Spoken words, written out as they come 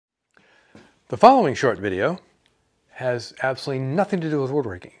The following short video has absolutely nothing to do with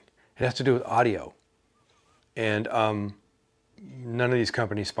woodworking. It has to do with audio. And none of these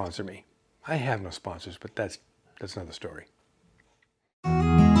companies sponsor me. I have no sponsors, but that's another story.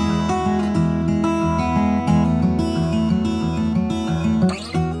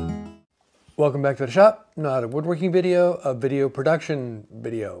 Welcome back to the shop. Not a woodworking video, a video production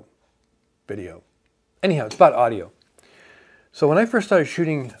video. Anyhow, it's about audio. So when I first started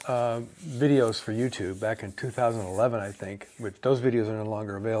shooting videos for YouTube back in 2011, I think, which those videos are no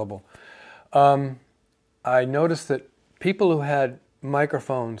longer available, I noticed that people who had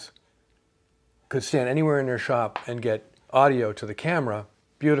microphones could stand anywhere in their shop and get audio to the camera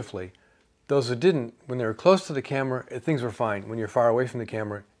beautifully. Those who didn't, when they were close to the camera, things were fine. When you're far away from the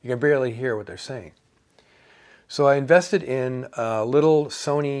camera, you can barely hear what they're saying. So I invested in a little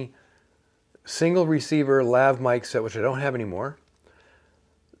Sony single receiver Lav Mic Set, which I don't have anymore,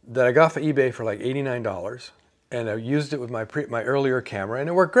 that I got for eBay for like $89, and I used it with my earlier camera, and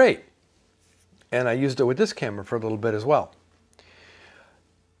it worked great. And I used it with this camera for a little bit as well.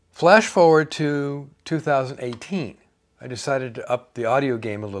 Flash forward to 2018. I decided to up the audio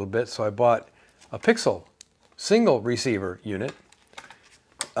game a little bit, so I bought a Pixel single receiver unit,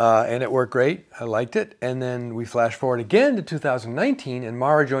 and it worked great. I liked it. And then we flash forward again to 2019, and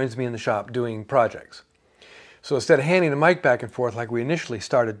Mara joins me in the shop doing projects. So instead of handing the mic back and forth like we initially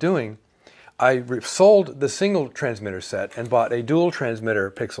started doing, I sold the single transmitter set and bought a dual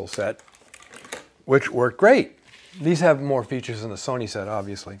transmitter Pixel set, which worked great. These have more features than the Sony set,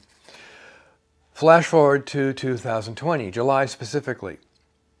 obviously. Flash forward to 2020, July specifically.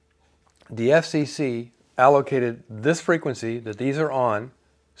 The FCC allocated this frequency that these are on,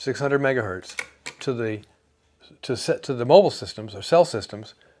 600 megahertz, to the mobile systems or cell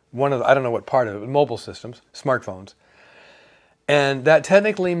systems. I don't know what part of it, mobile systems, smartphones. And that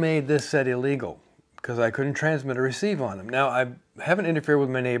technically made this set illegal because I couldn't transmit or receive on them. Now, I haven't interfered with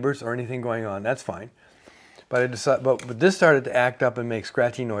my neighbors or anything going on. That's fine. But this started to act up and make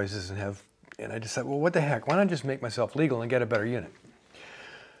scratchy noises and I decided, well, what the heck? Why don't I just make myself legal and get a better unit?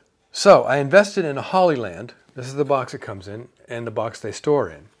 So I invested in a Holyland. This is the box it comes in and the box they store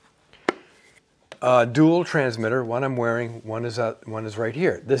in. Dual transmitter. One I'm wearing. One is right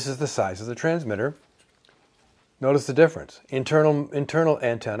here. This is the size of the transmitter. Notice the difference. Internal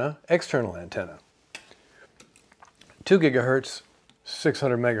antenna, external antenna. 2 gigahertz,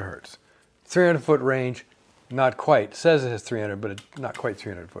 600 megahertz. 300-foot range, not quite. It says it has 300, but it's not quite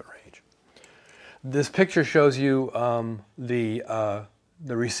 300-foot range. This picture shows you the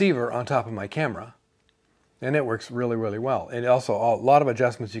receiver on top of my camera, and it works really, really well. And also a lot of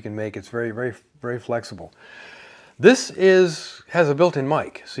adjustments you can make. It's very, very, very flexible. This has a built-in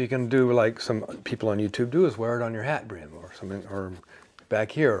mic, so you can do like some people on YouTube do, is wear it on your hat brim or something, or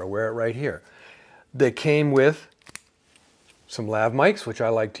back here, or wear it right here. They came with some Lav mics, which I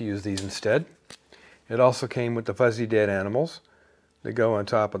like to use these instead. It also came with the fuzzy dead animals that go on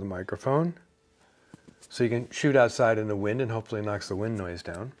top of the microphone, so you can shoot outside in the wind and hopefully knocks the wind noise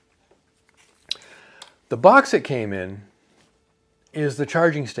down. The box it came in is the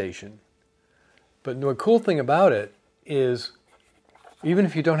charging station. But the cool thing about it is, even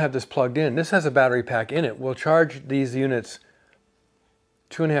if you don't have this plugged in, this has a battery pack in it. We'll charge these units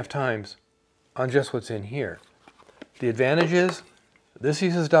 2.5 times on just what's in here. The advantage is, this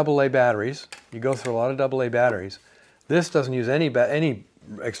uses AA batteries. You go through a lot of AA batteries. This doesn't use any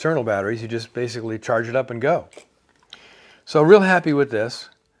external batteries. You just basically charge it up and go. So real happy with this.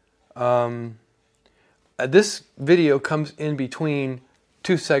 This video comes in between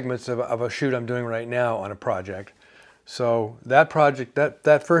 2 segments of a shoot I'm doing right now on a project. So that project,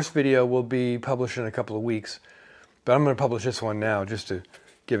 that first video will be published in a couple of weeks, but I'm going to publish this one now just to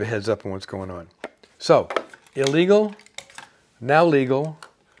give a heads up on what's going on. So, illegal, now legal,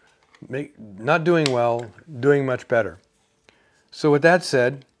 not doing well, doing much better. So with that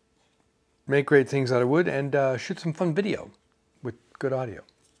said, make great things out of wood and shoot some fun video with good audio.